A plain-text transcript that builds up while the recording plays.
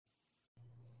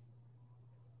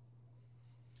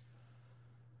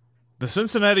The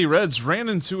Cincinnati Reds ran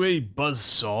into a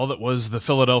buzzsaw that was the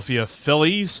Philadelphia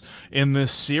Phillies in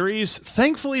this series.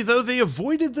 Thankfully, though, they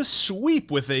avoided the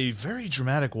sweep with a very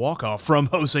dramatic walk-off from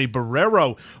Jose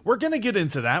Barrero. We're going to get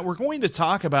into that. We're going to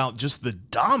talk about just the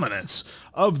dominance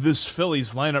of this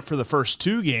Phillies lineup for the first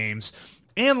two games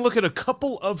and look at a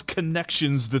couple of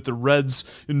connections that the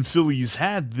Reds and Phillies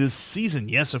had this season.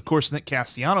 Yes, of course, Nick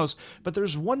Castellanos, but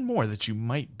there's one more that you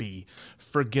might be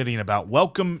forgetting about.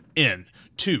 Welcome in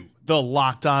to the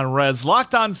Locked On Reds,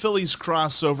 Locked On Phillies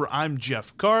crossover. I'm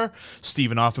Jeff Carr.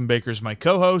 Stephen Offenbaker is my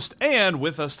co-host, and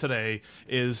with us today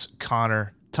is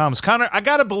Connor Thomas. Connor, I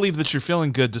gotta believe that you're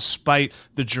feeling good despite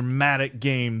the dramatic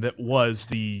game that was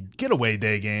the getaway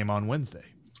day game on Wednesday.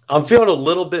 I'm feeling a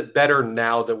little bit better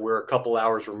now that we're a couple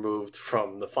hours removed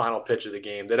from the final pitch of the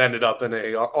game that ended up in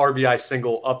a RBI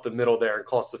single up the middle there and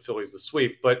cost the Phillies the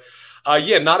sweep. But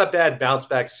not a bad bounce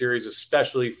back series,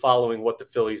 especially following what the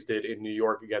Phillies did in New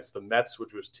York against the Mets,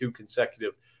 which was two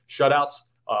consecutive shutouts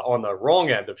on the wrong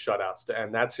end of shutouts to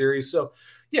end that series. So,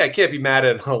 I can't be mad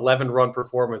at an 11-run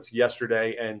performance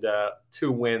yesterday and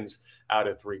 2 wins out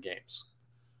of 3 games.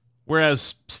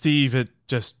 Whereas, Steve, it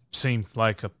just seemed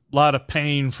like a lot of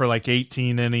pain for like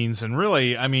 18 innings. And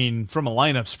really, I mean, from a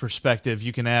lineups perspective,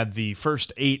 you can add the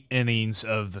first 8 innings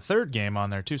of the third game on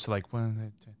there too. So like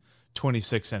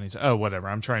 26 innings. Oh, whatever.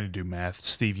 I'm trying to do math.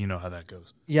 Steve, you know how that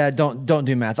goes. Yeah, don't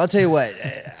do math. I'll tell you what,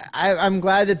 I'm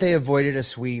glad that they avoided a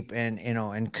sweep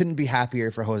and couldn't be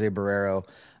happier for Jose Barrero.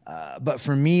 But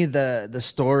for me, the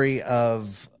story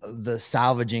of the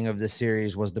salvaging of this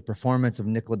series was the performance of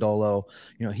Nick Lodolo.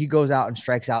 He goes out and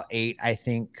strikes out 8, I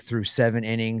think, through 7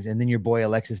 innings. And then your boy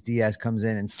Alexis Diaz comes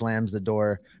in and slams the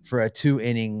door for a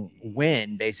 2-inning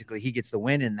win. Basically, he gets the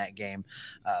win in that game.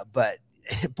 But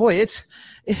boy, it's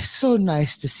so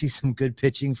nice to see some good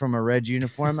pitching from a Red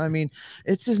uniform. I mean,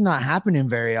 it's just not happening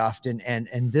very often.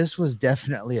 And this was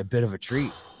definitely a bit of a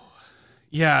treat.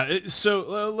 Yeah,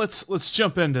 so let's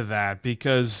jump into that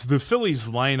because the Phillies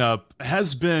lineup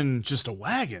has been just a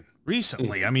wagon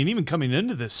recently. I mean, even coming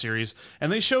into this series, and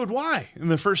they showed why in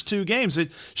the first 2 games.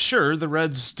 Sure, the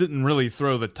Reds didn't really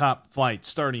throw the top flight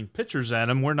starting pitchers at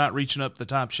them. We're not reaching up the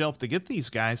top shelf to get these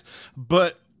guys,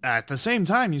 but at the same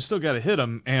time, you still got to hit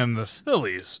them. And the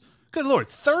Phillies, good Lord,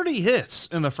 30 hits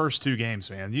in the first 2 games,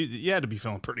 man. You had to be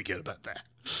feeling pretty good about that.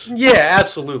 Yeah,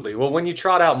 absolutely. Well, when you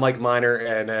trot out Mike Minor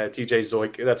and TJ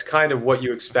Zeuch, that's kind of what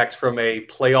you expect from a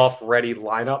playoff-ready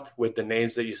lineup with the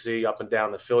names that you see up and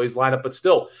down the Phillies lineup. But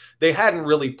still, they hadn't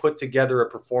really put together a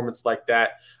performance like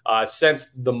that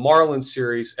since the Marlins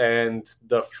series and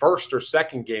the first or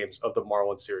second games of the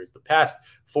Marlins series. The past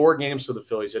 4 games for the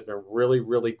Phillies have been really,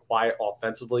 really quiet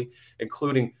offensively,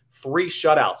 including 3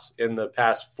 shutouts in the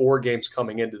past 4 games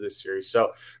coming into this series.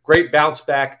 So great bounce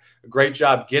back, great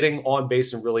job getting on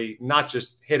base and really not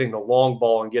just hitting the long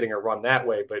ball and getting a run that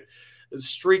way, but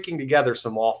streaking together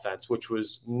some offense, which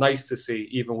was nice to see,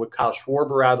 even with Kyle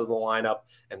Schwarber out of the lineup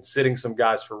and sitting some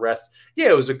guys for rest. Yeah,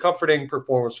 it was a comforting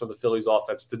performance from the Phillies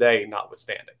offense today,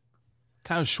 notwithstanding.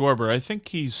 Kyle Schwarber, I think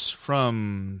he's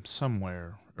from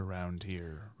somewhere around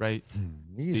here, right?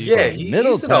 He's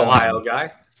an Ohio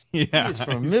guy. Yeah, he's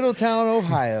from Middletown,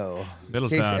 Ohio. In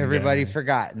case everybody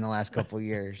forgot in the last couple of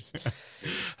years.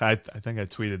 I think I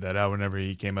tweeted that out whenever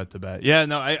he came at the bat. Yeah,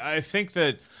 no, I think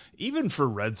that even for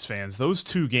Reds fans, those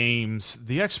 2 games,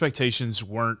 the expectations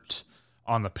weren't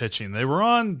on the pitching. They were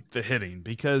on the hitting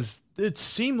because it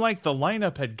seemed like the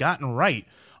lineup had gotten right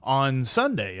on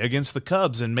Sunday against the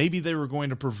Cubs, and maybe they were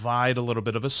going to provide a little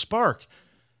bit of a spark.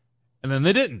 And then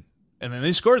they didn't. And then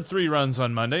they scored 3 runs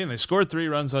on Monday, and they scored 3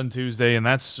 runs on Tuesday, and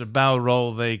that's about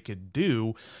all they could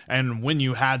do. And when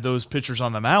you had those pitchers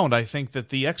on the mound, I think that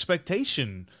the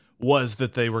expectation was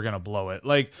that they were going to blow it.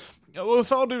 Like,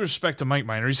 with all due respect to Mike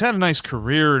Minor, he's had a nice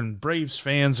career, and Braves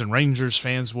fans and Rangers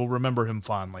fans will remember him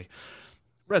fondly.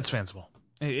 Reds fans will.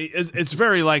 It's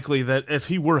very likely that if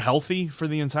he were healthy for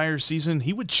the entire season,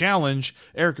 he would challenge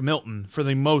Eric Milton for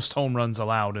the most home runs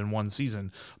allowed in one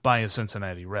season by a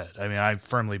Cincinnati Red. I mean, I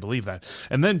firmly believe that.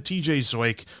 And then TJ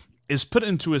Zeuch is put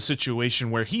into a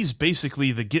situation where he's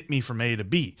basically the get me from A to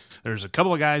B. There's a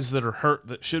couple of guys that are hurt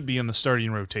that should be in the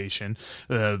starting rotation.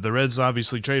 The Reds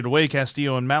obviously traded away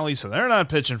Castillo and Malley, so they're not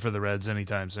pitching for the Reds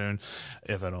anytime soon,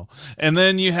 if at all. And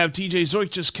then you have TJ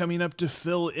Zeuch just coming up to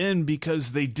fill in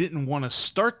because they didn't want to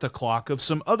start the clock of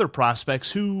some other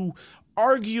prospects who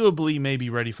arguably may be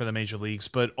ready for the major leagues,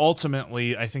 but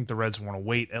ultimately I think the Reds want to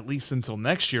wait at least until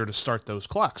next year to start those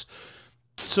clocks.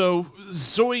 So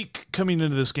Zeuch coming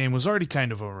into this game was already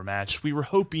kind of overmatched. We were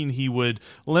hoping he would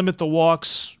limit the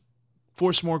walks,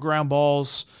 force more ground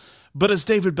balls, But as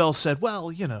David Bell said,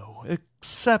 well,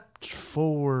 except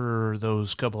for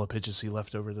those couple of pitches he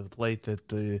left over to the plate that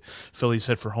the Phillies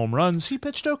hit for home runs, he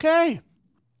pitched okay.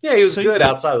 Yeah, he was good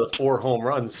outside of the 4 home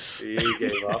runs he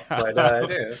gave up. But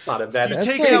it's not a bad. You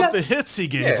take out the hits he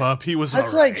gave up, he was.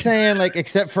 That's like saying,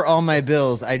 except for all my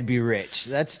bills, I'd be rich.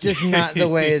 That's just not the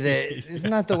way it's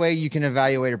not the way you can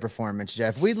evaluate a performance,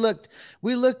 Jeff. We looked,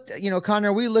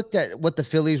 Connor. We looked at what the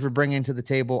Phillies were bringing to the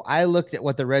table. I looked at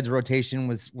what the Reds rotation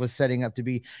was setting up to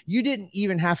be. You didn't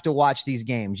even have to watch these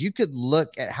games. You could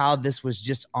look at how this was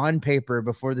just on paper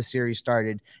before the series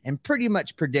started and pretty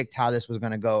much predict how this was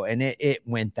going to go, and it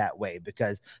went that way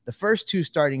because the first 2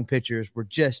 starting pitchers were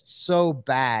just so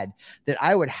bad that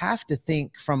I would have to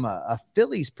think from a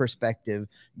Phillies perspective,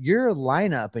 your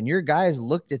lineup and your guys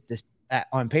looked at this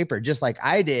on paper just like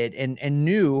I did and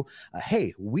knew,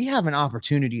 hey, we have an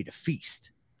opportunity to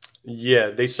feast. Yeah,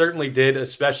 they certainly did,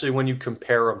 especially when you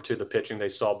compare them to the pitching they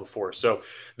saw before. So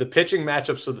the pitching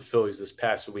matchups of the Phillies this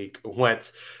past week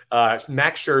went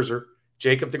Max Scherzer,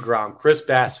 Jacob deGrom, Chris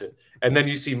Bassett, and then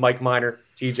you see Mike Minor,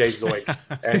 TJ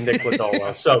Zeuch, and Nick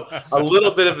Lodolo. So a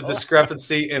little bit of a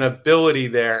discrepancy in ability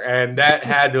there, and that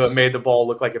had to have made the ball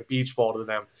look like a beach ball to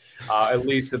them, at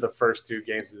least in the first 2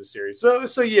 games of the series.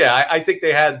 So yeah, I think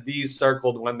they had these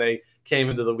circled when they came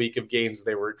into the week of games.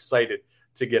 They were excited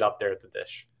to get up there at the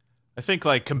dish. I think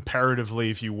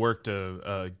comparatively, if you worked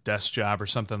a desk job or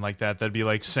something like that, that'd be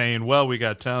like saying, well, we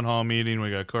got town hall meeting,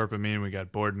 we got corporate meeting, we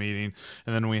got board meeting,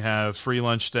 and then we have free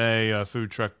lunch day,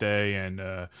 food truck day, and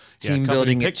team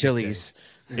building at Chili's.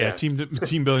 Yeah, team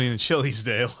building at Chili's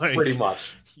day. Pretty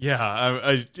much. Yeah,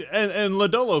 and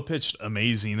Lodolo pitched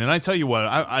amazing. And I tell you what,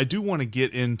 I do want to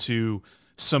get into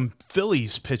some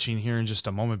Phillies pitching here in just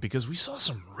a moment because we saw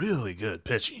some really good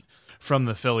pitching from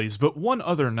the Phillies. But one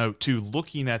other note, too,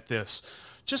 looking at this,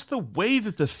 just the way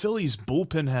that the Phillies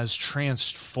bullpen has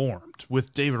transformed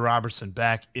with David Robertson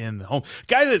back in the home.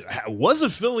 Guy that was a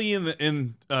Philly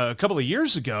in a couple of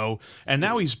years ago, and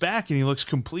now he's back and he looks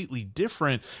completely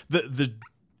different. The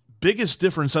biggest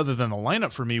difference other than the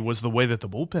lineup for me was the way that the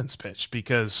bullpens pitched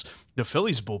because the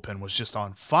Phillies bullpen was just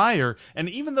on fire. And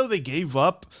even though they gave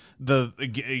up the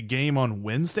game on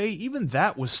Wednesday, even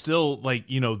that was still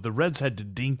the Reds had to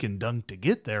dink and dunk to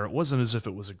get there. It wasn't as if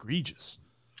it was egregious.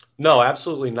 No,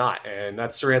 absolutely not. And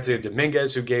that's Seranthony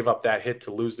Dominguez who gave up that hit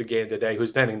to lose the game today,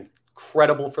 who's been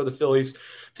incredible for the Phillies.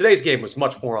 Today's game was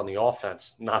much more on the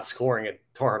offense, not scoring a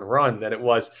darn run than it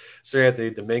was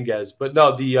Seranthony Dominguez. But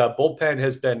no, the bullpen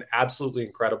has been absolutely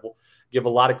incredible. Give a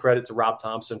lot of credit to Rob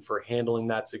Thompson for handling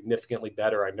that significantly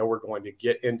better. I know we're going to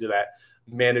get into that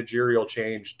managerial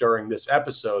change during this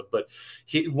episode, but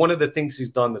one of the things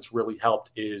he's done that's really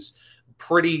helped is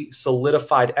pretty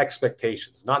solidified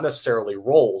expectations, not necessarily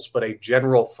roles, but a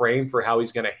general frame for how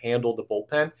he's going to handle the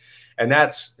bullpen. And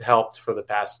that's helped for the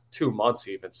past 2 months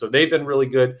even. So they've been really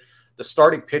good. The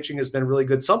starting pitching has been really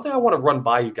good. Something I want to run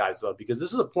by you guys, though, because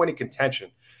this is a point of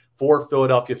contention for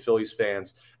Philadelphia Phillies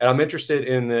fans. And I'm interested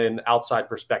in an outside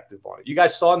perspective on it. You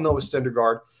guys saw Noah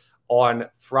Syndergaard on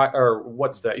Friday, or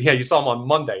what's that? Yeah, you saw him on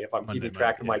Monday, if I'm keeping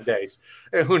track of my days.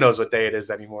 And who knows what day it is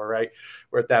anymore, right?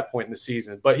 We're at that point in the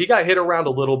season. But he got hit around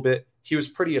a little bit. He was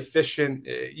pretty efficient.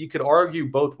 You could argue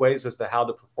both ways as to how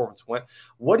the performance went.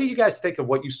 What do you guys think of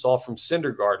what you saw from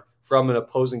Syndergaard from an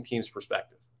opposing team's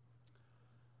perspective?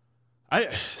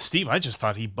 Steve, I just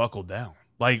thought he buckled down.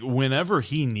 Whenever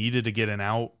he needed to get an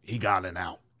out, he got an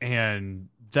out. And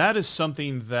that is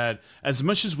something that, as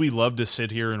much as we love to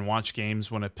sit here and watch games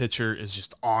when a pitcher is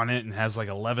just on it and has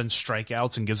 11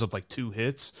 strikeouts and gives up 2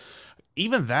 hits,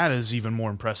 even that is even more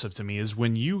impressive to me, is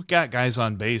when you got guys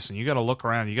on base and you got to look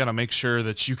around, you got to make sure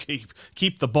that you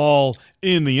keep the ball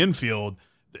in the infield.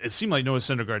 It seemed like Noah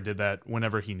Syndergaard did that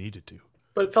whenever he needed to.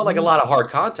 But it felt like a lot of hard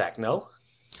contact, no?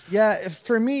 Yeah,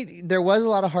 for me, there was a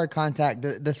lot of hard contact.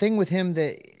 The thing with him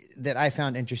that I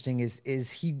found interesting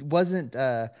is he wasn't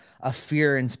a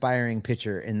fear-inspiring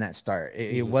pitcher in that start.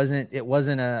 It wasn't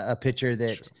a pitcher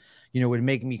that would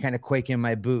make me kind of quake in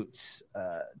my boots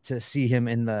to see him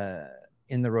in the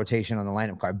rotation on the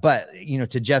lineup card. But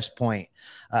to Jeff's point,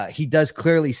 he does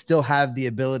clearly still have the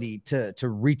ability to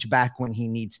reach back when he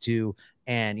needs to,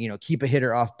 and keep a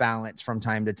hitter off balance from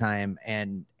time to time,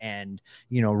 and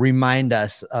remind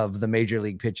us of the major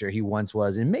league pitcher he once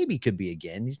was, and maybe could be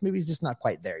again. Maybe he's just not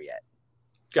quite there yet.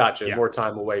 Gotcha. Yeah. More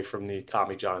time away from the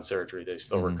Tommy John surgery they're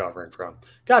still recovering from.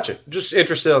 Gotcha. Just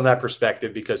interested on that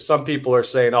perspective, because some people are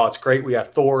saying, oh, it's great, we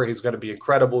have Thor, he's going to be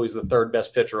incredible, he's the 3rd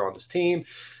best pitcher on this team.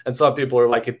 And some people are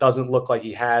like, it doesn't look like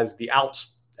he has the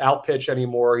out pitch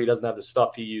anymore. He doesn't have the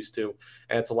stuff he used to,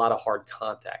 and it's a lot of hard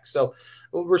contact. So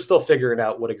we're still figuring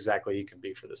out what exactly he can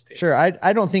be for this team. Sure.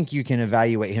 I don't think you can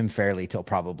evaluate him fairly till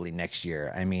probably next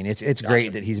year. I mean, it's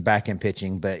great that he's back in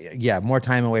pitching, but yeah, more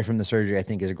time away from the surgery, I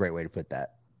think, is a great way to put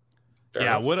that. Fair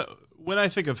yeah. enough. When I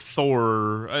think of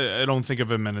Thor, I don't think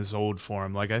of him in his old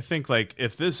form. Like, I think, like,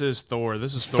 if this is Thor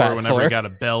Fat whenever Thor. he got a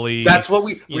belly. That's what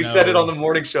we said it on the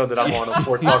morning show that I'm on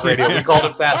Sports Talk Radio. We called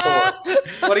him Fat Thor.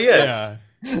 That's what he is. Yeah.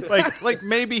 like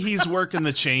maybe he's working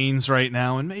the chains right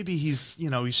now, and maybe he's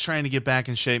trying to get back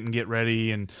in shape and get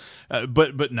ready, and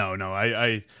but no,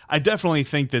 I definitely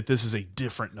think that this is a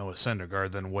different Noah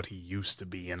Syndergaard than what he used to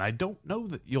be, and I don't know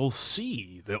that you'll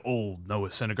see the old Noah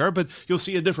Syndergaard, but you'll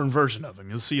see a different version of him.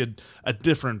 You'll see a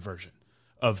different version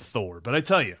of Thor. But I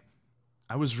tell you,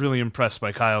 I was really impressed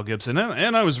by Kyle Gibson,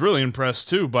 and I was really impressed,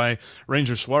 too, by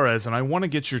Ranger Suarez, and I want to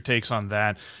get your takes on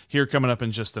that here coming up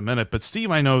in just a minute. But,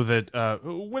 Steve, I know that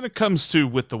when it comes to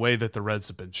with the way that the Reds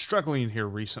have been struggling here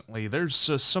recently, there's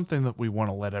just something that we want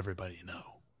to let everybody know.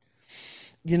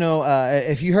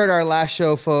 If you heard our last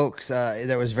show, folks,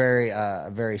 there was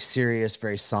very serious,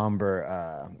 very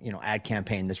somber, ad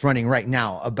campaign that's running right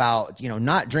now about,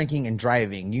 not drinking and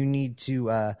driving. You need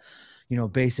to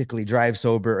basically drive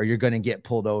sober or you're going to get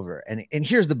pulled over. And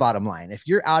here's the bottom line. If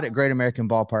you're out at Great American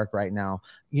Ballpark right now,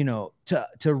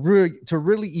 to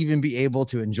really even be able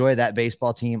to enjoy that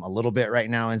baseball team a little bit right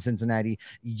now in Cincinnati,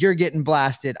 you're getting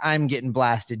blasted. I'm getting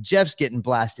blasted. Jeff's getting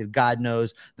blasted. God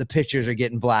knows the pitchers are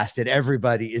getting blasted.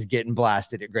 Everybody is getting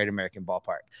blasted at Great American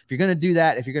Ballpark. If you're going to do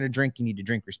that, if you're going to drink, you need to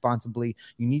drink responsibly.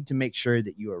 You need to make sure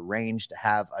that you arrange to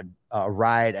have a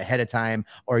ride ahead of time,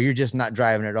 or you're just not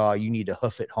driving at all. You need to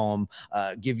hoof it home,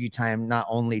 give you time not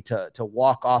only to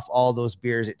walk off all those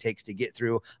beers it takes to get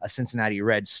through a Cincinnati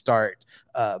Reds start,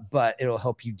 but it'll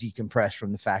help you decompress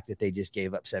from the fact that they just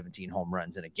gave up 17 home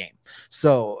runs in a game.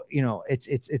 So,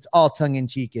 it's all tongue in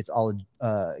cheek. It's all,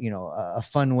 a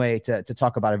fun way to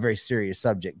talk about a very serious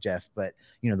subject, Jeff. But,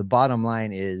 the bottom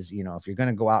line is, if you're going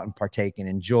to go out and partake and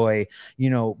enjoy,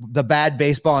 the bad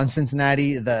baseball in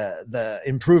Cincinnati, the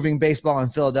improving baseball in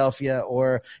Philadelphia,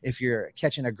 or if you're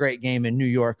catching a great game in New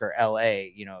York or LA,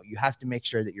 you have to make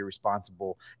sure that you're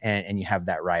responsible and you have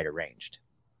that ride arranged.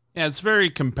 Yeah, it's very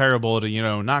comparable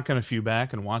to, knocking a few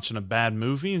back and watching a bad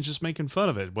movie and just making fun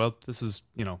of it. Well, this is,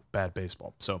 bad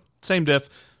baseball. So same diff,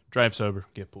 drive sober,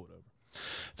 get pulled over.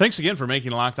 Thanks again for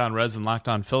making Locked On Reds and Locked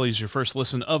On Phillies your first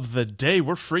listen of the day.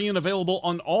 We're free and available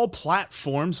on all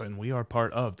platforms, and we are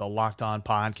part of the Locked On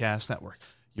Podcast Network,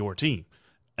 your team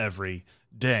every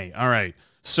day. All right.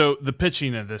 So the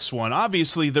pitching of this one,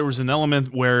 obviously there was an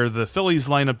element where the Phillies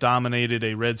lineup dominated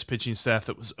a Reds pitching staff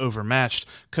that was overmatched.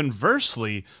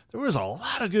 Conversely, there was a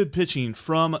lot of good pitching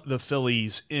from the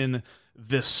Phillies in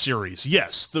this series.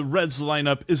 Yes, the Reds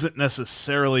lineup isn't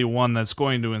necessarily one that's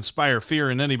going to inspire fear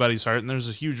in anybody's heart, and there's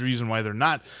a huge reason why they're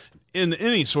not in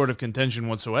any sort of contention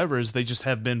whatsoever, is they just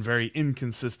have been very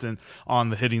inconsistent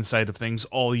on the hitting side of things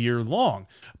all year long.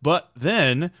 But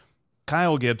then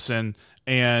Kyle Gibson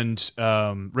and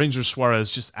Ranger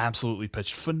Suarez just absolutely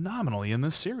pitched phenomenally in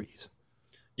this series.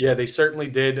 Yeah, they certainly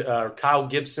did. Kyle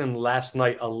Gibson last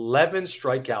night, 11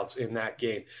 strikeouts in that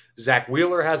game. Zach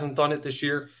Wheeler hasn't done it this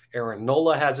year. Aaron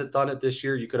Nola hasn't done it this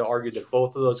year. You could have argued that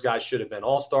both of those guys should have been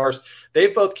all-stars.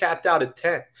 They've both capped out at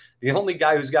 10. The only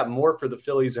guy who's got more for the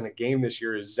Phillies in a game this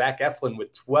year is Zach Eflin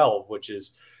with 12, which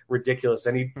is ridiculous.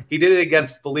 And he did it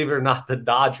against, believe it or not, the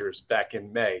Dodgers back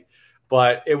in May.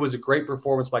 But it was a great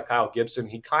performance by Kyle Gibson.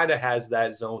 He kind of has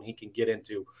that zone he can get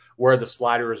into where the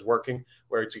slider is working,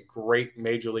 where it's a great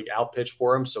major league out pitch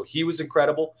for him. So he was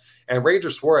incredible. And Ranger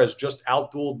Suarez just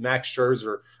outdueled Max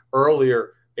Scherzer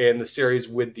earlier in the series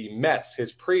with the Mets,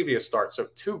 his previous start. So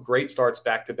two great starts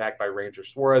back-to-back by Ranger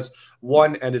Suarez.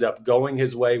 One ended up going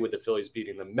his way with the Phillies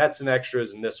beating the Mets in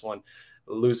extras, and this one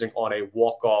losing on a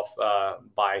walk-off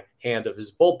by hand of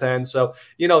his bullpen. So,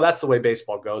 that's the way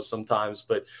baseball goes sometimes,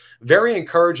 but very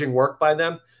encouraging work by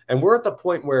them. And we're at the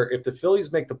point where if the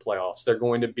Phillies make the playoffs, they're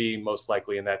going to be most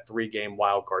likely in that 3-game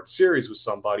wild card series with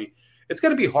somebody. It's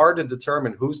going to be hard to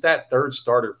determine who's that third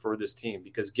starter for this team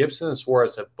because Gibson and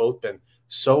Suarez have both been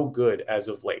so good as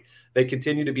of late. They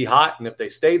continue to be hot, and if they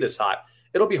stay this hot,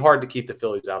 it'll be hard to keep the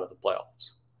Phillies out of the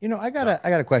playoffs. I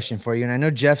got a question for you, and I know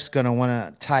Jeff's going to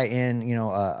want to tie in,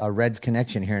 a Reds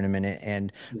connection here in a minute.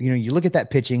 And, you look at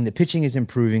that pitching, the pitching is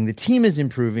improving. The team is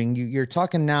improving. You're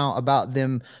talking now about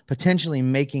them potentially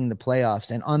making the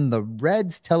playoffs. And on the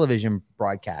Reds television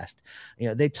broadcast,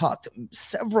 they talked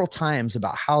several times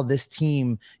about how this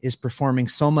team is performing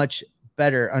so much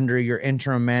better under your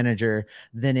interim manager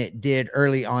than it did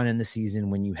early on in the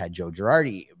season when you had Joe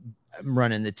Girardi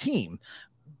running the team.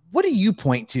 What do you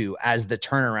point to as the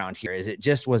turnaround here?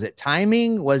 Was it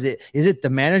timing? Is it the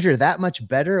manager that much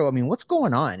better? I mean, what's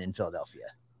going on in Philadelphia?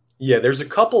 Yeah, there's a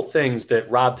couple things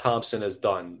that Rob Thompson has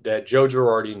done that Joe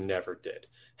Girardi never did.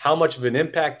 How much of an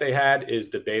impact they had is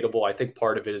debatable. I think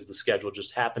part of it is the schedule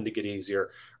just happened to get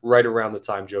easier right around the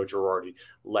time Joe Girardi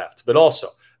left. But also,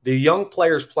 the young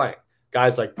players playing,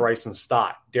 guys like Bryson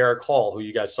Stott, Derek Hall, who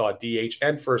you guys saw at DH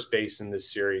and first base in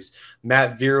this series,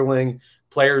 Matt Vierling,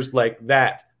 players like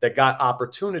that got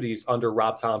opportunities under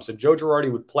Rob Thompson. Joe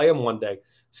Girardi would play them one day,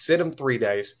 sit them 3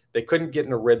 days. They couldn't get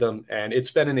in a rhythm, and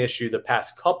it's been an issue the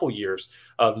past couple years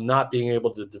of not being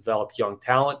able to develop young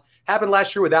talent. Happened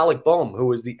last year with Alec Boehm, who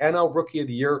was the NL Rookie of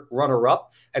the Year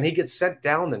runner-up, and he gets sent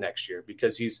down the next year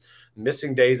because he's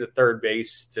missing days at third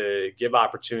base to give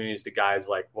opportunities to guys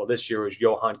like, well, this year was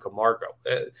Johan Camargo.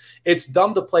 It's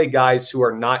dumb to play guys who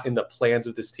are not in the plans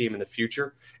of this team in the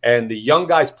future, and the young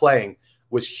guys playing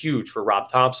was huge for Rob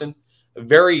Thompson.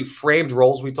 Very framed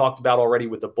roles we talked about already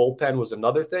with the bullpen was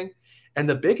another thing. And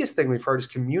the biggest thing we've heard is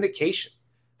communication.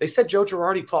 They said Joe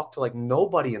Girardi talked to like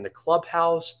nobody in the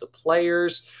clubhouse, the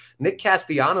players. Nick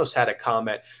Castellanos had a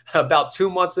comment about 2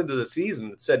 months into the season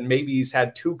that said maybe he's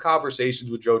had 2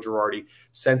 conversations with Joe Girardi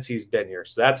since he's been here.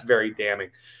 So that's very damning.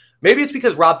 Maybe it's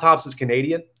because Rob Thompson's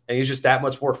Canadian and he's just that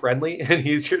much more friendly and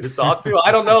easier to talk to.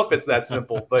 I don't know if it's that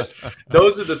simple, but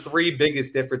those are the 3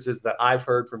 biggest differences that I've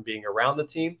heard from being around the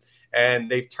team.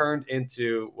 And they've turned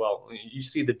into, well, you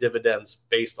see the dividends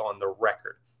based on the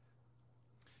record.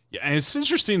 Yeah, and it's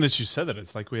interesting that you said that.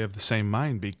 It's like we have the same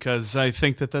mind, because I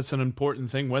think that that's an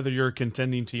important thing, whether you're a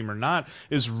contending team or not,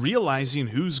 is realizing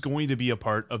who's going to be a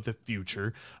part of the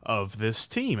future of this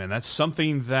team. And that's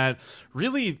something that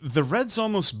really the Reds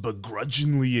almost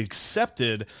begrudgingly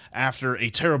accepted after a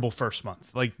terrible first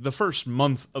month. Like the first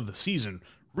month of the season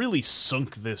really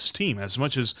sunk this team. As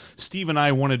much as Steve and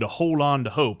I wanted to hold on to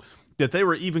hope that they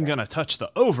were even going to touch the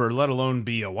over, let alone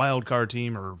be a wild card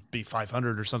team or be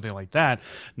 500 or something like that,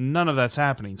 none of that's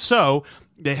happening. So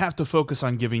they have to focus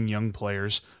on giving young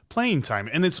players playing time.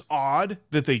 And it's odd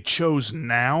that they chose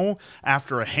now,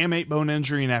 after a hamate bone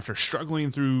injury and after struggling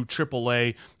through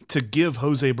AAA, to give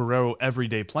Jose Barrero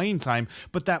everyday playing time,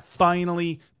 but that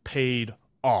finally paid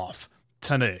off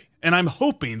today. And I'm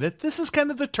hoping that this is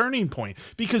kind of the turning point,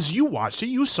 because you watched it,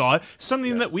 you saw it,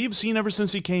 something that we've seen ever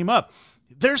since he came up.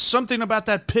 There's something about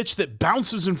that pitch that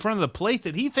bounces in front of the plate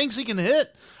that he thinks he can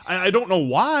hit. I don't know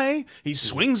why. He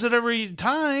swings it every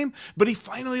time, but he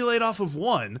finally laid off of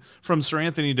one from Sir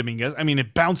Anthony Dominguez. I mean,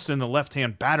 it bounced in the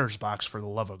left-hand batter's box, for the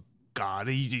love of God.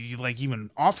 He like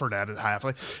even offered at it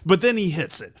halfway, but then he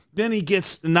hits it. Then he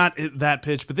gets not that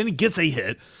pitch, but then he gets a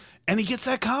hit. And he gets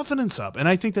that confidence up. And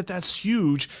I think that that's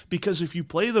huge, because if you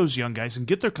play those young guys and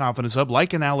get their confidence up,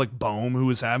 like an Alec Boehm, who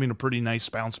is having a pretty nice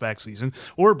bounce-back season,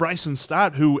 or Bryson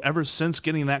Stott, who ever since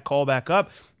getting that call back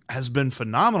up has been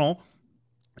phenomenal,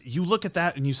 you look at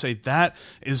that and you say that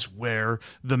is where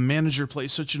the manager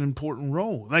plays such an important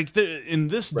role. Like in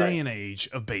this day and age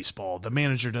of baseball, the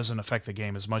manager doesn't affect the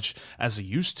game as much as he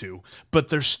used to, but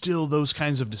there's still those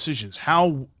kinds of decisions.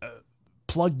 How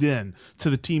plugged in to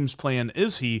the team's plan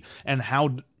is he, and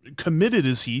how committed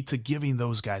is he to giving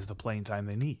those guys the playing time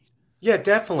they need? Yeah,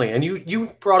 definitely. And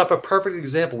you brought up a perfect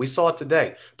example. We saw it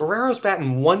today. Barrero's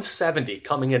batting 170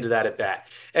 coming into that at bat.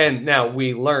 And now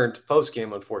we learned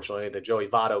post-game, unfortunately, that Joey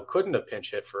Votto couldn't have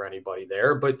pinch hit for anybody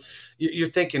there. But you're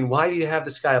thinking, why do you have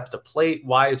this guy up the plate?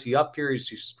 Why is he up here? Is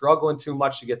he struggling too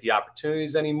much to get the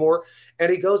opportunities anymore?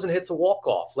 And he goes and hits a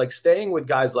walk-off. Like, staying with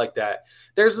guys like that.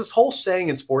 There's this whole saying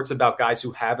in sports about guys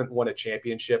who haven't won a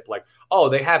championship, like, oh,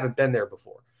 they haven't been there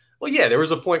before. Well, yeah, there was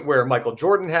a point where Michael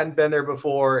Jordan hadn't been there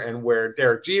before, and where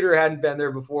Derek Jeter hadn't been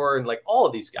there before, and like all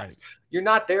of these guys. You're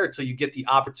not there until you get the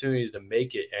opportunity to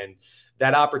make it, and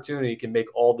that opportunity can make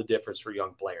all the difference for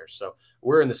young players. So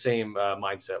we're in the same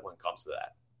mindset when it comes to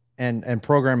that. And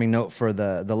programming note for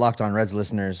the Locked On Reds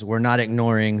listeners, we're not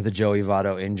ignoring the Joey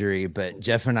Votto injury, but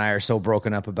Jeff and I are so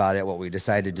broken up about it. What we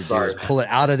decided to do is pull it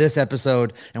out of this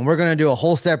episode, and we're going to do a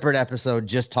whole separate episode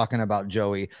just talking about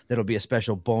Joey. That'll be a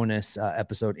special bonus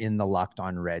episode in the Locked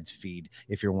On Reds feed,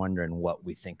 if you're wondering what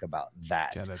we think about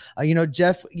that.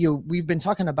 Jeff, we've been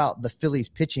talking about the Phillies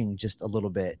pitching just a little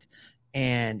bit.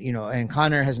 And, and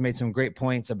Connor has made some great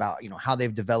points about, how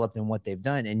they've developed and what they've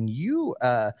done. And you,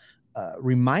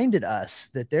 reminded us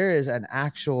that there is an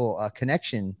actual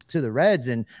connection to the Reds.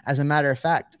 And as a matter of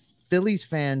fact, Phillies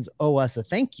fans owe us a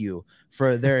thank you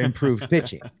for their improved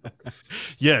pitching.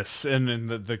 Yes. And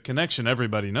the connection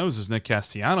everybody knows is Nick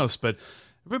Castellanos, but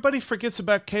everybody forgets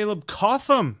about Caleb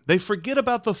Cotham. They forget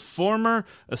about the former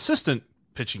assistant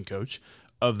pitching coach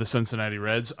of the Cincinnati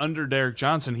Reds under Derek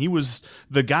Johnson. He was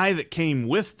the guy that came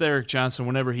with Derek Johnson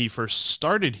whenever he first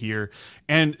started here.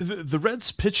 And the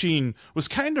Reds pitching was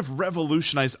kind of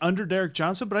revolutionized under Derek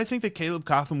Johnson, but I think that Caleb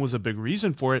Cotham was a big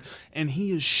reason for it. And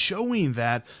he is showing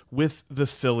that with the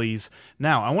Phillies.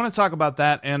 Now, I want to talk about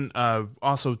that and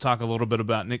also talk a little bit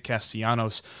about Nick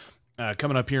Castellanos.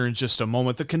 Coming up here in just a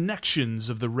moment, the connections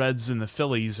of the Reds and the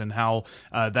Phillies and how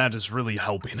that is really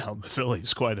helping out the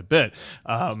Phillies quite a bit,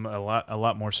 a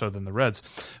lot more so than the Reds.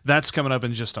 That's coming up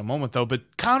in just a moment, though.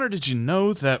 But Connor, did you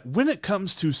know that when it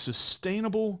comes to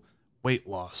sustainable weight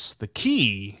loss, the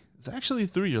key is actually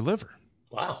through your liver?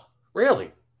 Wow,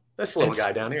 really? This little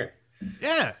guy down here.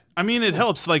 Yeah. I mean, it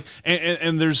helps. Like,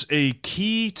 and there's a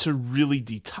key to really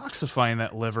detoxifying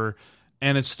that liver,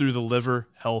 and it's through the Liver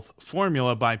Health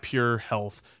Formula by Pure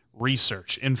Health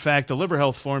Research. In fact, the Liver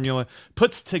Health Formula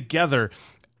puts together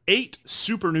 8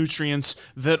 super nutrients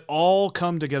that all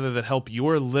come together that help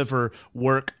your liver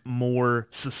work more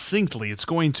succinctly. It's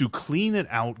going to clean it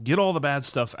out, get all the bad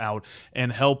stuff out,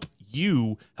 and help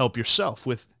you help yourself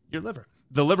with your liver.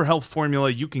 The Liver Health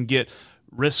Formula you can get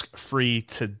risk-free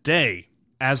today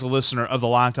as a listener of the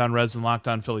Locked On Reds and Locked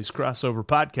On Phillies crossover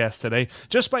podcast today,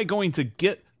 just by going to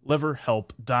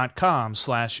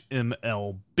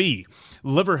getliverhelp.com/MLB.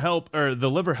 Liver Help, or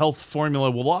the Liver Health Formula,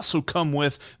 will also come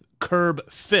with Curb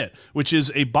Fit, which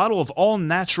is a bottle of all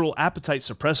natural appetite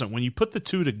suppressant. When you put the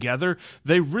two together,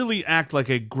 they really act like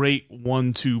a great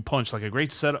 1-2 punch, like a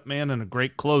great setup man and a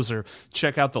great closer.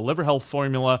 Check out the Liver Health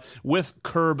Formula with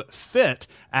Curb Fit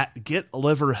at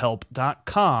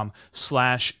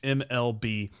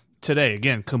getliverhelp.com/MLB today.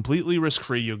 Again, completely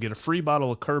risk-free. You'll get a free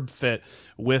bottle of Curb Fit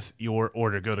with your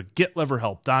order. Go to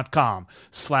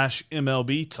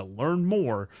getliverhelp.com/MLB to learn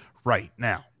more right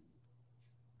now.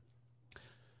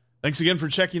 Thanks again for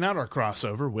checking out our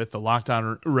crossover with the Locked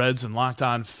On Reds and Locked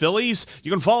On Phillies. You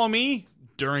can follow me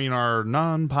during our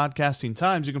non-podcasting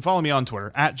times. You can follow me on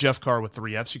Twitter at Jeff Carr with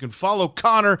 3 Fs. You can follow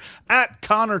Connor at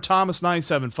Connor Thomas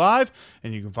 975,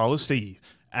 and you can follow Steve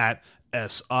at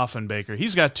S. Offenbaker.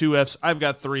 He's got 2 Fs. I've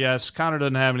got 3 Fs. Connor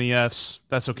doesn't have any Fs.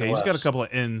 That's okay. He's got a couple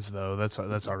of N's though. That's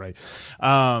all right.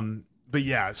 But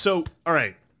yeah. So all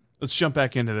right. Let's jump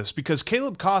back into this because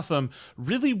Caleb Cotham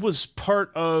really was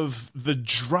part of the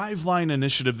Driveline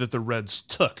initiative that the Reds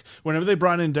took. Whenever they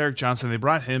brought in Derek Johnson, they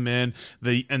brought him in.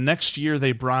 And next year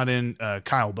they brought in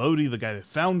Kyle Bodie, the guy that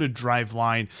founded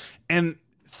Driveline, and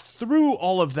through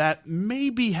all of that,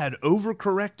 maybe had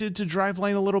overcorrected to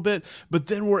Driveline a little bit, but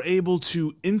then were able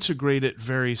to integrate it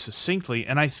very succinctly.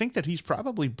 And I think that he's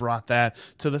probably brought that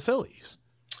to the Phillies.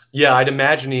 Yeah, I'd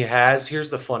imagine he has. Here's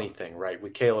the funny thing, right,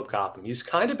 with Caleb Cotham. He's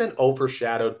kind of been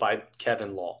overshadowed by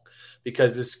Kevin Long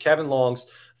because this is Kevin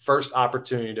Long's first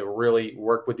opportunity to really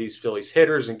work with these Phillies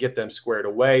hitters and get them squared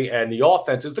away. And the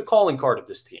offense is the calling card of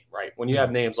this team, right? When you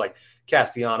have names like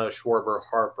Castellanos, Schwarber,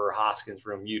 Harper, Hoskins,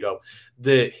 Realmuto,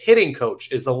 the hitting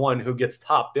coach is the one who gets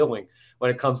top billing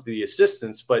when it comes to the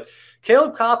assistants. But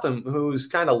Caleb Cotham, who's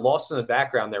kind of lost in the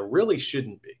background there, really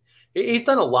shouldn't be. He's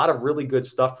done a lot of really good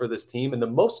stuff for this team. And the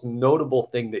most notable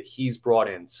thing that he's brought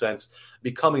in since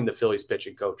becoming the Phillies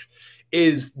pitching coach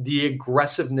is the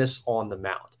aggressiveness on the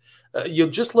mound. You'll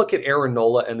just look at Aaron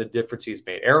Nola and the difference he's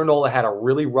made. Aaron Nola had a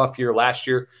really rough year last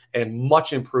year and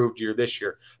much improved year this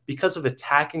year because of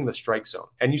attacking the strike zone.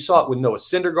 And you saw it with Noah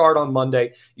Syndergaard on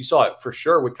Monday. You saw it for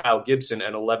sure with Kyle Gibson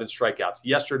and 11 strikeouts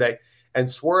yesterday. And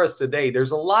Suarez today,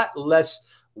 there's a lot less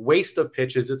waste of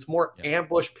pitches. It's more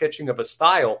ambush pitching of a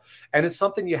style. And it's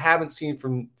something you haven't seen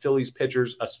from Phillies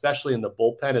pitchers, especially in the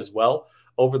bullpen as well,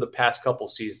 over the past couple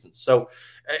seasons. So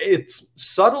it's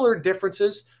subtler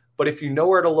differences, but if you know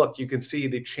where to look, you can see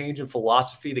the change in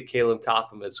philosophy that Caleb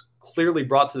Cotham has clearly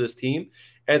brought to this team.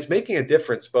 And it's making a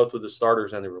difference both with the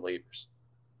starters and the relievers.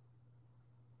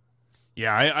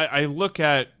 Yeah, I look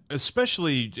at,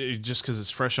 especially just because it's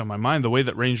fresh on my mind, the way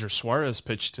that Ranger Suarez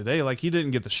pitched today. Like, he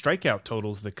didn't get the strikeout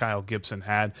totals that Kyle Gibson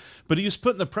had, but he was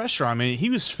putting the pressure on. I mean, he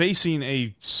was facing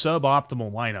a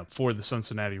suboptimal lineup for the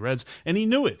Cincinnati Reds, and he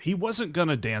knew it. He wasn't going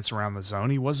to dance around the zone.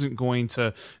 He wasn't going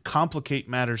to complicate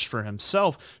matters for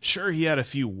himself. Sure, he had a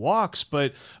few walks,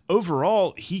 but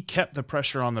overall, he kept the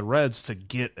pressure on the Reds to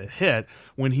get a hit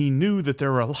when he knew that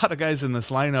there were a lot of guys in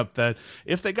this lineup that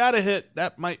if they got a hit,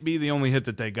 that might be the only hit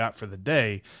that they got for the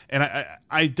day. And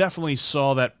I definitely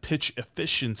saw that pitch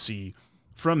efficiency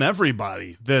from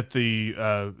everybody that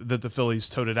the Phillies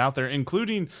toted out there,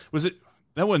 including,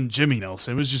 that wasn't Jimmy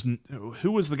Nelson. It was just,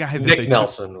 who was the guy that Nick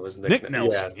Nelson was Nick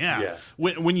Nelson. Yeah.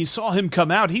 When you saw him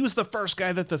come out, he was the first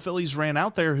guy that the Phillies ran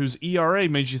out there whose ERA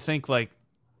made you think, like,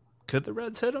 could the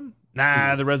Reds hit him?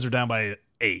 Nah, the Reds are down by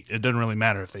 8. It doesn't really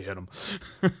matter if they hit them.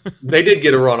 They did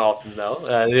get a run off him, though.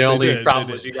 The only problem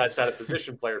they was you guys had a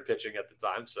position player pitching at the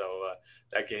time, so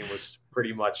that game was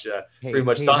pretty much done.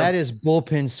 That is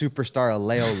bullpen superstar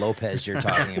Leo Lopez you're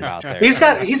talking about there. He's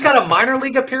got a minor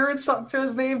league appearance to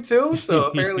his name too, so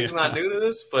apparently he's not new to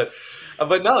this. But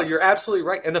no, you're absolutely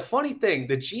right. And the funny thing,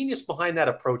 the genius behind that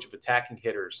approach of attacking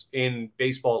hitters in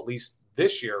baseball, at least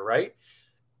this year, right?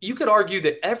 You could argue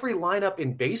that every lineup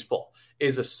in baseball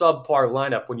is a subpar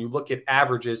lineup when you look at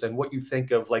averages and what you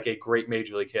think of like a great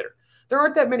major league hitter. There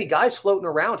aren't that many guys floating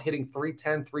around hitting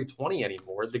 310, 320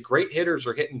 anymore. The great hitters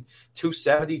are hitting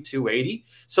 270, 280.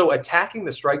 So attacking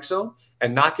the strike zone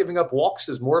and not giving up walks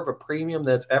is more of a premium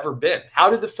than it's ever been. How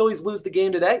did the Phillies lose the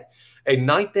game today? A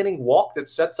 9th inning walk that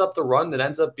sets up the run that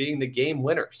ends up being the game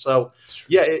winner. So,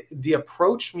 yeah, the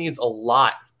approach means a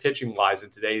lot pitching-wise in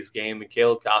today's game, and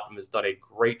Caleb Cotham has done a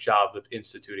great job of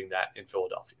instituting that in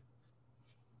Philadelphia.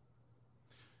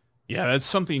 Yeah, that's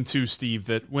something too, Steve,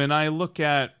 that when I look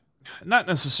at not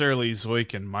necessarily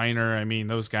Zeuch and Minor, I mean,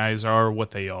 those guys are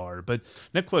what they are, but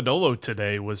Nick Lodolo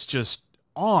today was just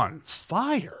on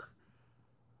fire.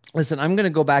 Listen, I'm going to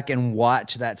go back and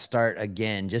watch that start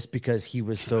again just because he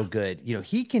was so good. You know,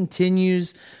 he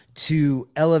continues to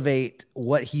elevate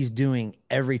what he's doing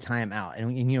every time out.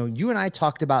 And you know, you and I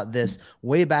talked about this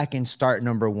way back in start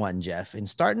number 1, Jeff. In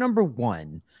start number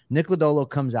 1, Nick Lodolo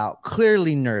comes out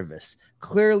clearly nervous,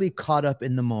 clearly caught up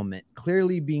in the moment,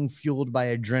 clearly being fueled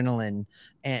by adrenaline,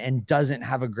 and doesn't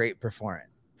have a great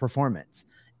performance.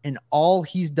 And all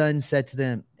he's done said to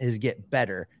them is get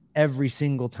better every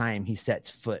single time he sets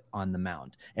foot on the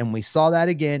mound. And we saw that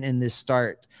again in this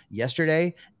start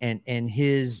yesterday, and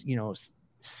his,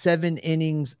 7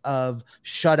 innings of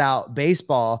shutout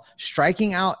baseball,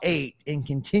 striking out 8 and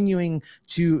continuing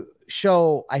to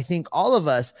show, I think, all of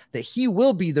us that he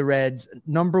will be the Reds'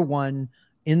 number 1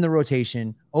 in the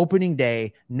rotation opening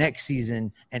day next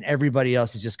season, and everybody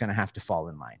else is just going to have to fall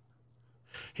in line.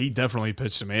 He definitely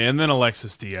pitched to me. And then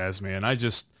Alexis Diaz, man,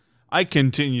 I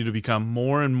continue to become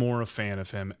more and more a fan of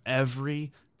him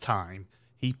every time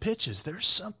he pitches. There's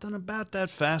something about that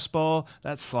fastball,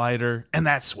 that slider, and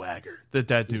that swagger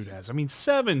that dude has. I mean,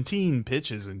 17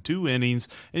 pitches in 2 innings,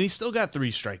 and he still got 3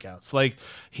 strikeouts. Like,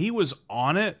 he was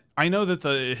on it. I know that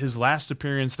his last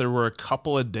appearance, there were a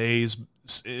couple of days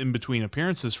in between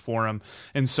appearances for him,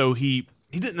 and so he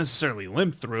didn't necessarily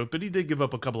limp through it, but he did give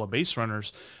up a couple of base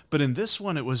runners. But in this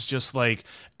one, it was just like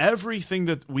everything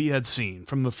that we had seen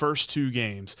from the first 2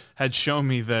 games had shown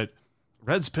me that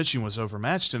Reds pitching was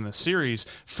overmatched in the series.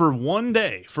 For one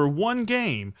day, for one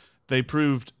game, they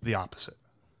proved the opposite.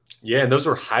 Yeah, and those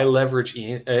were high leverage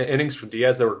innings from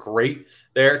Diaz. They were great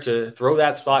there to throw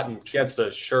that spot against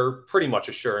pretty much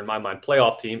a sure, in my mind,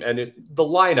 playoff team. And the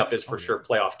lineup is for sure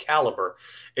playoff caliber,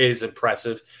 is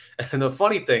impressive. And the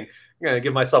funny thing, I'm going to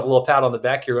give myself a little pat on the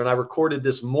back here. When I recorded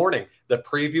this morning the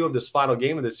preview of this final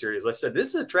game of this series, I said,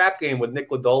 this is a trap game with Nick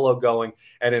Lodolo going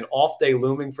and an off day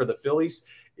looming for the Phillies.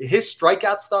 His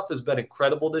strikeout stuff has been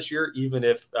incredible this year, even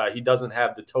if he doesn't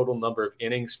have the total number of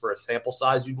innings for a sample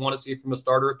size you'd want to see from a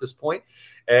starter at this point.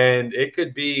 And it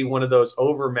could be one of those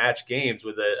overmatched games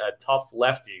with a tough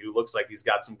lefty who looks like he's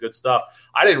got some good stuff.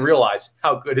 I didn't realize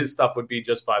how good his stuff would be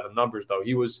just by the numbers, though.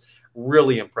 He was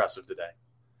really impressive today.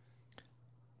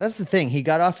 That's the thing. He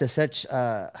got off to such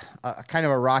a kind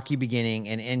of a rocky beginning,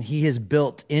 and he has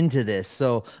built into this.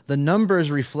 So the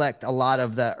numbers reflect a lot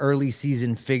of the early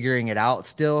season figuring it out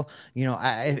still.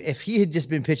 If he had just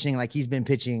been pitching like he's been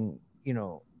pitching,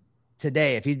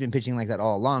 today, if he'd been pitching like that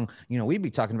all along, we'd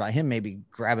be talking about him maybe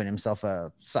grabbing himself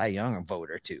a Cy Young vote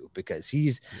or 2, because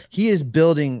he is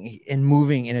building and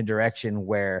moving in a direction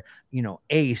where,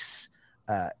 ace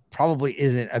probably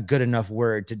isn't a good enough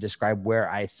word to describe where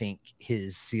I think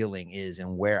his ceiling is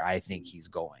and where I think he's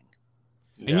going.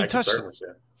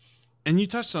 And you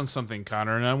touched on something,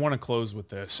 Connor, and I want to close with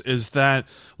this, is that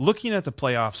looking at the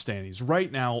playoff standings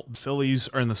right now, the Phillies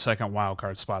are in the second wild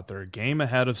card spot. They're a game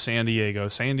ahead of San Diego.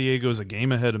 San Diego is a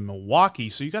game ahead of Milwaukee.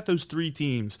 So you got those 3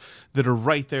 teams that are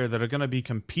right there that are going to be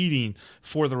competing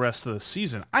for the rest of the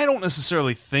season. I don't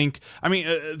necessarily think,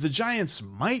 the Giants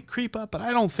might creep up, but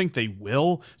I don't think they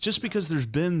will, just because there's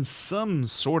been some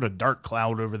sort of dark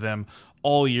cloud over them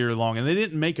all year long, and they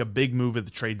didn't make a big move at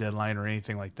the trade deadline or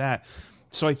anything like that.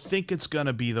 So I think it's going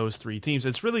to be those 3 teams.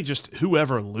 It's really just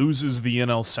whoever loses the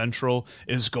NL Central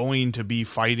is going to be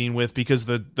fighting with, because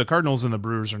the Cardinals and the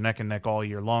Brewers are neck and neck all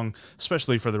year long,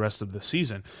 especially for the rest of the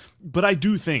season. But I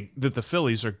do think that the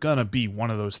Phillies are going to be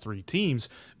one of those 3 teams,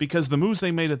 because the moves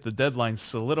they made at the deadline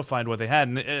solidified what they had.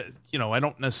 And, I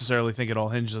don't necessarily think it all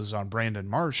hinges on Brandon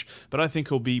Marsh, but I think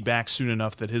he'll be back soon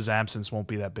enough that his absence won't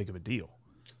be that big of a deal.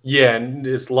 Yeah, and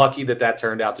it's lucky that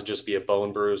turned out to just be a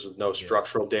bone bruise with no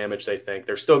structural damage, they think.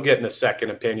 They're still getting a second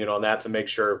opinion on that to make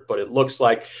sure, but it looks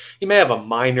like he may have a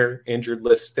minor injured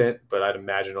list stint, but I'd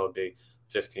imagine it'll be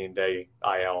 15-day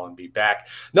IL and be back.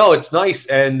 No, it's nice,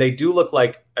 and they do look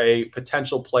like a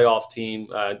potential playoff team,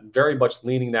 very much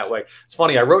leaning that way. It's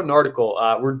funny, I wrote an article.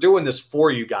 We're doing this for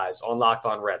you guys on Locked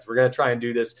On Reds. We're going to try and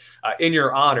do this in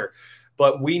your honor.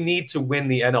 But we need to win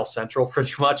the NL Central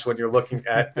pretty much when you're looking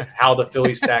at how the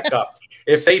Phillies stack up.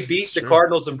 If they beat the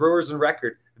Cardinals and Brewers in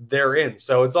record, they're in.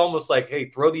 So it's almost like,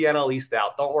 hey, throw the NL East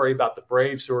out. Don't worry about the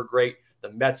Braves, who are great, the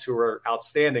Mets, who are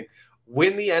outstanding.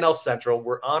 Win the NL Central.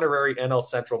 We're honorary NL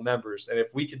Central members. And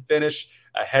if we can finish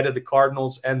ahead of the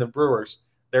Cardinals and the Brewers,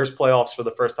 there's playoffs for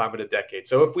the first time in a decade.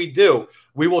 So if we do,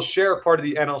 we will share part of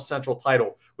the NL Central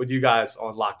title with you guys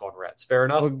on Locked On Reds. Fair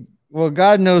enough? Well,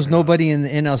 God knows nobody in the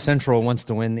NL Central wants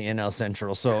to win the NL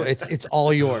Central, so it's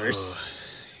all yours.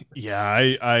 Yeah,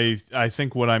 I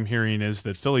think what I'm hearing is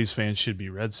that Phillies fans should be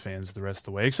Reds fans the rest of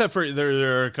the way, except for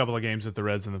there are a couple of games that the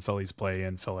Reds and the Phillies play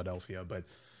in Philadelphia. But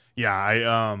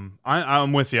yeah,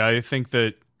 I'm with you. I think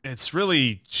that it's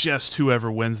really just whoever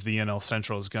wins the NL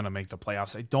Central is going to make the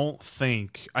playoffs. I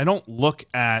don't look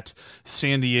at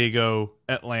San Diego,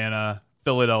 Atlanta,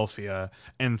 Philadelphia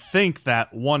and think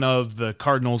that one of the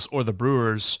Cardinals or the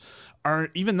Brewers are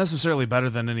even necessarily better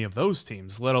than any of those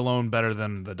teams, let alone better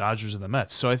than the Dodgers or the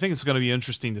Mets. So I think it's going to be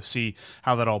interesting to see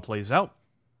how that all plays out.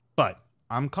 But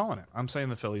I'm calling it. I'm saying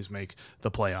the Phillies make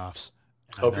the playoffs.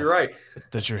 Hope you're right.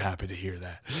 That you're happy to hear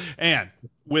that. And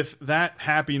with that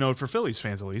happy note for Phillies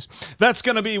fans, at least, that's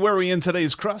going to be where we end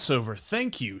today's crossover.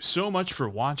 Thank you so much for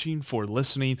watching, for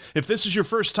listening. If this is your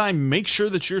first time, make sure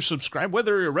that you're subscribed.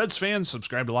 Whether you're a Reds fan,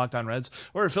 subscribe to Locked On Reds,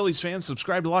 or a Phillies fan,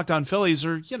 subscribe to Locked On Phillies,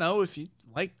 or, if you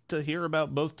like to hear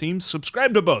about both teams,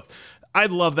 subscribe to both.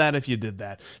 I'd love that if you did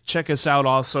that. Check us out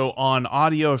also on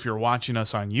audio if you're watching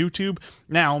us on YouTube.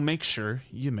 Now, make sure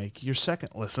you make your second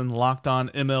listen Locked On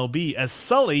MLB, as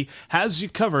Sully has you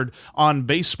covered on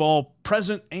baseball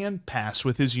present and past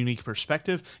with his unique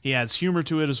perspective. He adds humor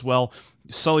to it as well.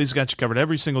 Sully's got you covered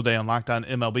every single day on Locked On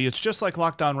MLB. It's just like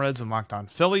Locked On Reds and Locked On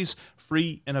Phillies,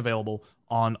 free and available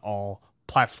on all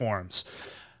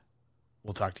platforms.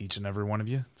 We'll talk to each and every one of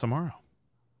you tomorrow.